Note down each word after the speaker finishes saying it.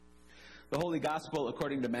The Holy Gospel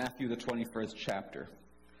according to Matthew, the 21st chapter.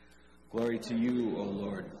 Glory to you, O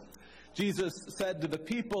Lord. Jesus said to the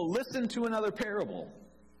people, "Listen to another parable.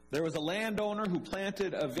 There was a landowner who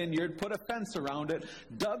planted a vineyard, put a fence around it,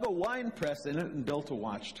 dug a winepress in it, and built a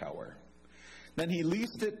watchtower. Then he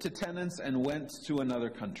leased it to tenants and went to another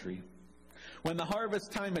country. When the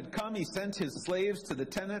harvest time had come, he sent his slaves to the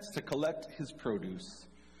tenants to collect his produce.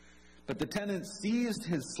 But the tenants seized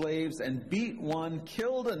his slaves and beat one,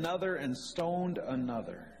 killed another, and stoned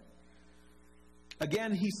another.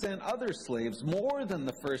 Again, he sent other slaves, more than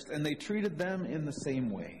the first, and they treated them in the same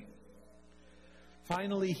way.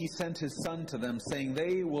 Finally, he sent his son to them, saying,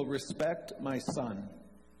 'They will respect my son.'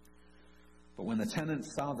 But when the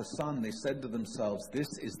tenants saw the son, they said to themselves,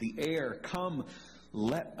 'This is the heir. Come,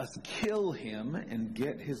 let us kill him and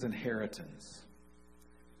get his inheritance.'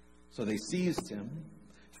 So they seized him,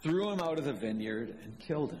 threw him out of the vineyard, and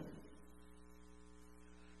killed him.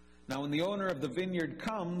 Now when the owner of the vineyard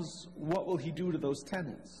comes, what will he do to those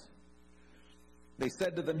tenants?" They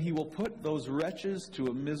said to them, "He will put those wretches to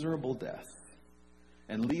a miserable death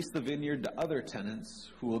and lease the vineyard to other tenants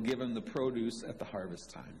who will give him the produce at the harvest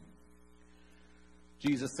time."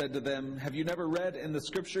 Jesus said to them, "Have you never read in the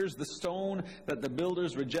Scriptures, the stone that the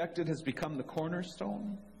builders rejected has become the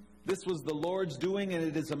cornerstone? This was the Lord's doing, and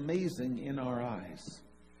it is amazing in our eyes.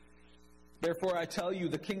 Therefore, I tell you,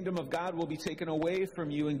 the kingdom of God will be taken away from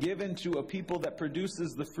you and given to a people that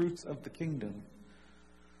produces the fruits of the kingdom.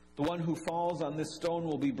 The one who falls on this stone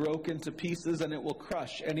will be broken to pieces, and it will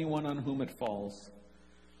crush anyone on whom it falls."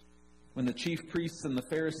 When the chief priests and the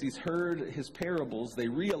Pharisees heard his parables, they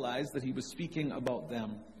realized that he was speaking about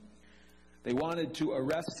them. They wanted to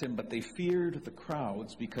arrest him, but they feared the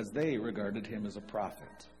crowds because they regarded him as a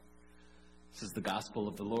prophet. This is the gospel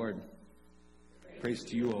of the Lord. Praise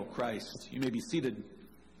to you, O Christ. You may be seated.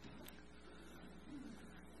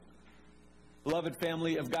 Beloved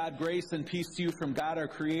family of God, grace and peace to you from God our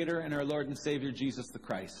Creator and our Lord and Savior, Jesus the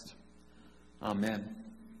Christ. Amen.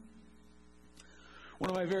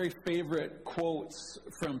 One of my very favorite quotes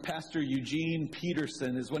from Pastor Eugene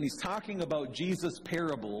Peterson is when he's talking about Jesus'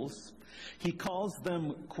 parables, he calls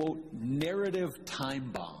them, quote, narrative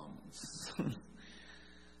time bombs.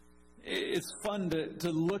 It's fun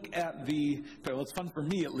to look at it's fun for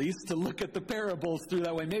me at least, to look at the parables through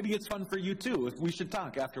that way. Maybe it's fun for you too. If we should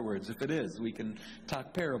talk afterwards. If it is, we can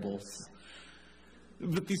talk parables.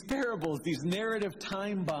 But these parables, these narrative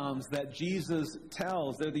time bombs that Jesus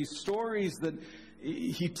tells, they're these stories that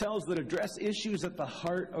he tells that address issues at the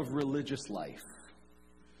heart of religious life.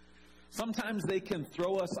 Sometimes they can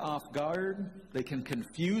throw us off guard. They can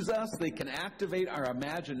confuse us. They can activate our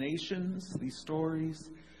imaginations, these stories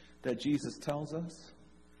that Jesus tells us.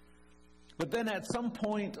 But then at some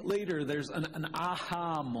point later, there's an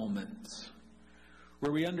aha moment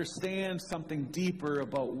where we understand something deeper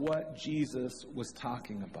about what Jesus was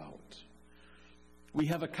talking about. We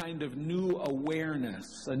have a kind of new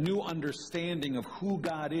awareness, a new understanding of who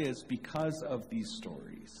God is because of these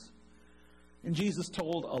stories. And Jesus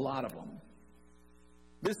told a lot of them.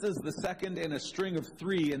 This is the second in a string of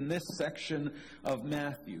 3 in this section of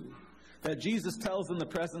Matthew that Jesus tells in the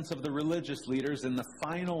presence of the religious leaders in the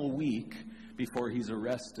final week before he's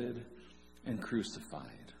arrested and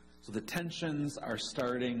crucified. So the tensions are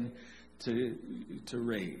starting to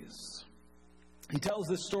raise. He tells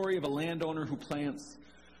this story of a landowner who plants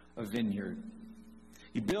a vineyard.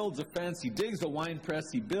 He builds a fence, he digs a wine press,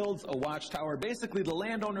 he builds a watchtower. Basically, the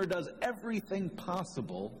landowner does everything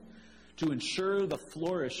possible to ensure the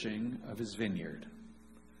flourishing of his vineyard.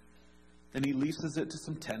 Then he leases it to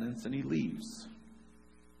some tenants and he leaves.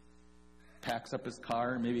 Packs up his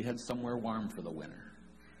car and maybe heads somewhere warm for the winter.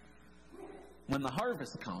 When the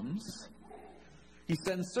harvest comes, he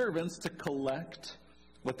sends servants to collect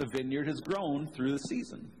what the vineyard has grown through the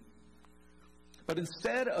season. But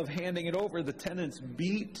instead of handing it over, the tenants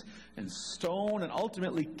beat and stone and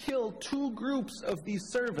ultimately kill 2 groups of these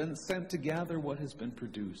servants sent to gather what has been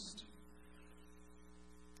produced.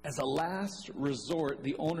 As a last resort,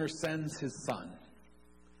 the owner sends his son,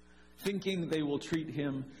 thinking they will treat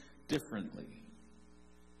him differently.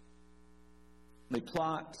 They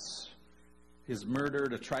plot his murder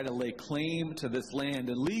to try to lay claim to this land.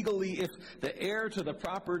 And legally, if the heir to the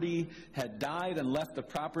property had died and left the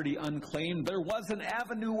property unclaimed, there was an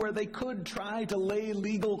avenue where they could try to lay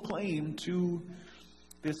legal claim to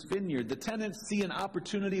this vineyard. The tenants see an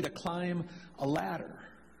opportunity to climb a ladder,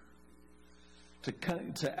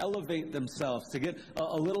 to elevate themselves, to get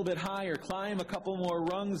a little bit higher, climb a couple more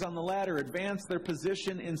rungs on the ladder, advance their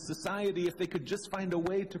position in society if they could just find a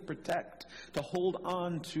way to protect, to hold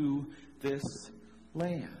on to this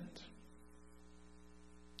land.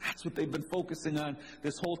 That's That's what they've been focusing on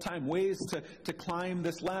this whole time. Ways to climb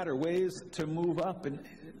this ladder, ways to move up. And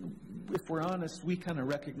if we're honest, we kind of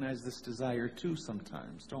recognize this desire too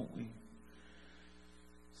sometimes, don't we?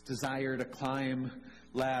 This desire to climb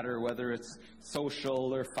ladder, whether it's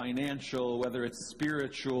social or financial, whether it's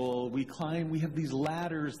spiritual. We have these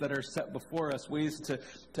ladders that are set before us, ways to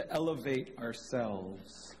elevate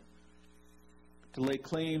ourselves, to lay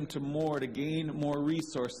claim to more, to gain more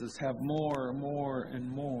resources, have more,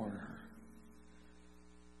 and more.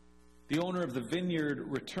 The owner of the vineyard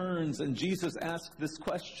returns, and Jesus asks this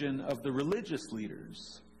question of the religious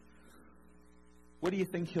leaders. What do you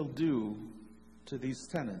think he'll do to these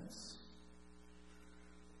tenants?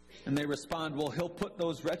 And they respond, well, he'll put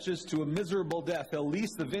those wretches to a miserable death. He'll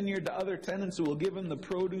lease the vineyard to other tenants who will give him the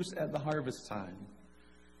produce at the harvest time.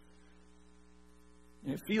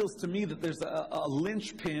 And it feels to me that there's a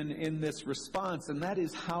linchpin in this response, and that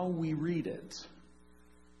is how we read it.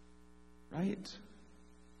 Right?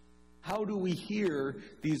 How do we hear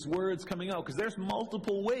these words coming out? Because there's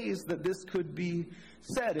multiple ways that this could be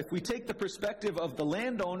said. If we take the perspective of the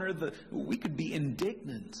landowner, we could be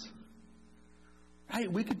indignant.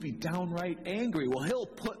 Right? We could be downright angry. Well, he'll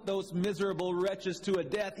put those miserable wretches to a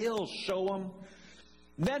death. He'll show them.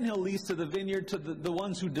 Then he'll lease to the vineyard to the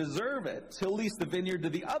ones who deserve it. He'll lease the vineyard to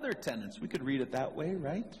the other tenants. We could read it that way,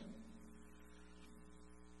 right?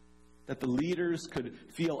 That the leaders could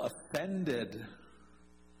feel offended,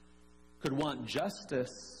 could want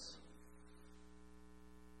justice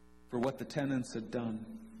for what the tenants had done.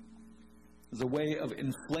 As a way of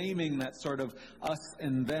inflaming that sort of us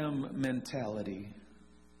and them mentality.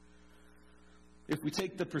 If we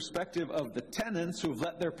take the perspective of the tenants who have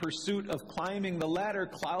let their pursuit of climbing the ladder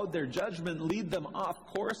cloud their judgment, lead them off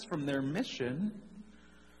course from their mission,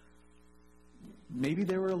 maybe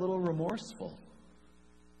they were a little remorseful.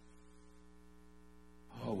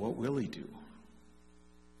 Oh, what will he do?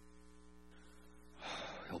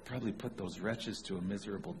 He'll probably put those wretches to a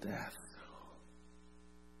miserable death.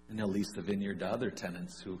 And he'll lease the vineyard to other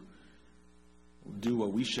tenants who will do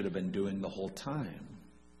what we should have been doing the whole time.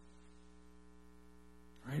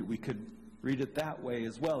 Right? We could read it that way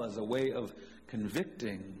as well, as a way of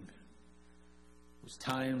convicting. Those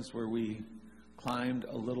times where we climbed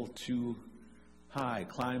a little too high,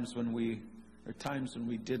 times when we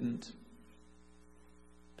didn't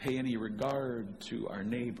pay any regard to our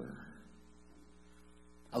neighbor.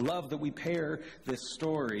 I love that we pair this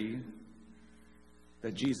story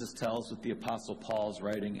that Jesus tells with the Apostle Paul's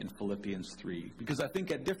writing in Philippians 3. Because I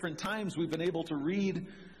think at different times we've been able to read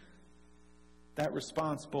that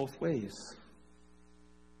response both ways.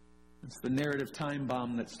 It's the narrative time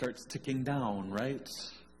bomb that starts ticking down, right?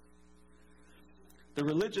 The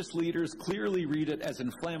religious leaders clearly read it as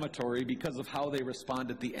inflammatory because of how they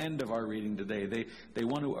respond at the end of our reading today. They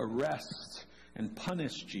want to arrest and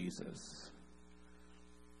punish Jesus.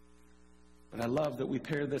 But I love that we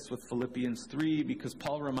pair this with Philippians 3 because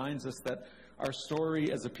Paul reminds us that our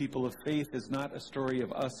story as a people of faith is not a story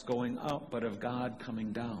of us going up, but of God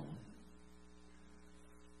coming down.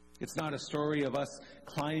 It's not a story of us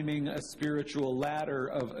climbing a spiritual ladder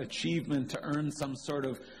of achievement to earn some sort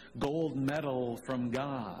of gold medal from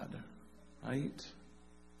God, right?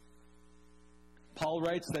 Paul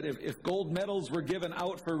writes that if gold medals were given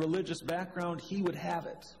out for religious background, he would have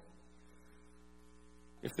it.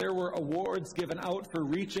 If there were awards given out for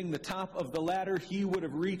reaching the top of the ladder, he would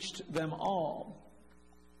have reached them all.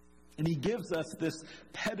 And he gives us this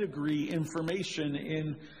pedigree information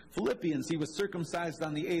in Philippians. He was circumcised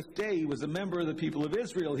on the 8th day. He was a member of the people of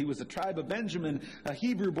Israel. He was a tribe of Benjamin, a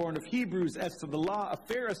Hebrew born of Hebrews. As to the law,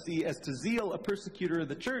 a Pharisee. As to zeal, a persecutor of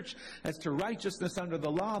the church. As to righteousness under the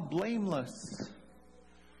law, blameless.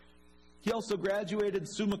 He also graduated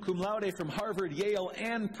summa cum laude from Harvard, Yale,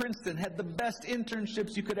 and Princeton. Had the best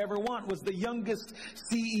internships you could ever want. Was the youngest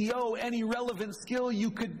CEO. Any relevant skill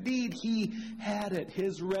you could need, he had it.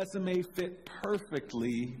 His resume fit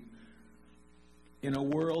perfectly in a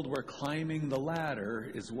world where climbing the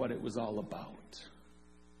ladder is what it was all about.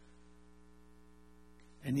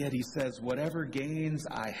 And yet he says, whatever gains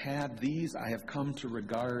I had, these I have come to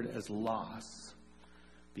regard as loss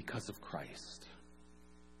because of Christ.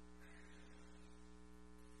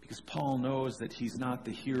 Because Paul knows that he's not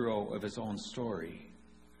the hero of his own story.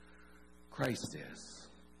 Christ is.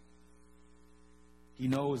 He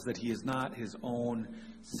knows that he is not his own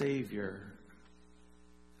Savior.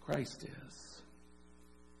 Christ is.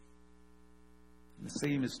 And the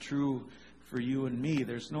same is true for you and me.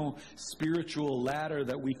 There's no spiritual ladder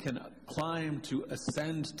that we can climb to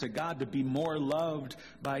ascend to God, to be more loved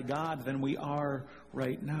by God than we are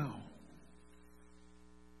right now.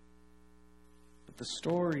 the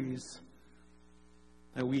stories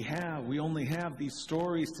that we only have these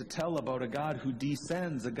stories to tell about a God who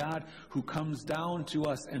descends, a God who comes down to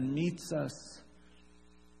us and meets us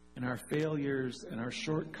in our failures and our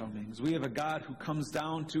shortcomings. We have a God who comes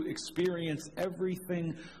down to experience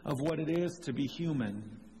everything of what it is to be human.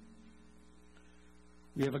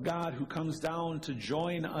 We have a God who comes down to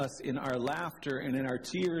join us in our laughter and in our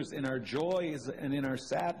tears, in our joys and in our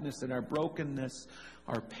sadness and our brokenness,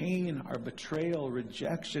 our pain, our betrayal,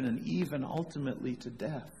 rejection, and even ultimately to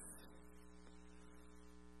death.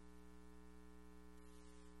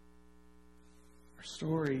 Our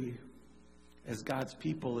story as God's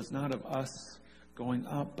people is not of us going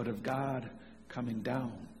up, but of God coming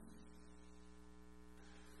down.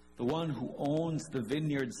 The one who owns the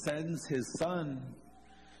vineyard sends his son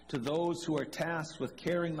to those who are tasked with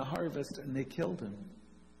carrying the harvest, and they killed him.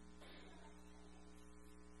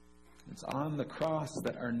 It's on the cross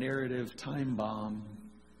that our narrative time bomb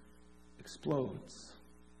explodes.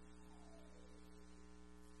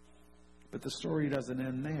 But the story doesn't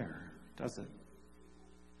end there, does it?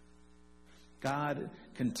 God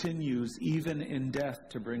continues even in death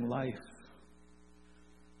to bring life.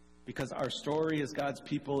 Because our story as God's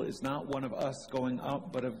people is not one of us going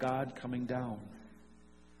up, but of God coming down.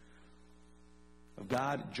 Of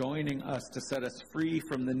God joining us to set us free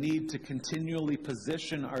from the need to continually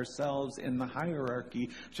position ourselves in the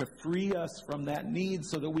hierarchy, to free us from that need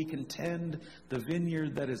so that we can tend the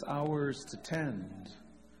vineyard that is ours to tend.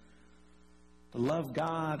 To love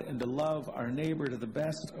God and to love our neighbor to the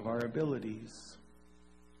best of our abilities.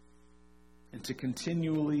 And to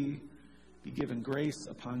continually be given grace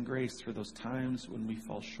upon grace for those times when we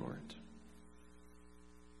fall short.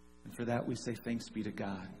 And for that we say thanks be to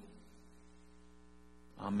God.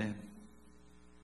 Amen.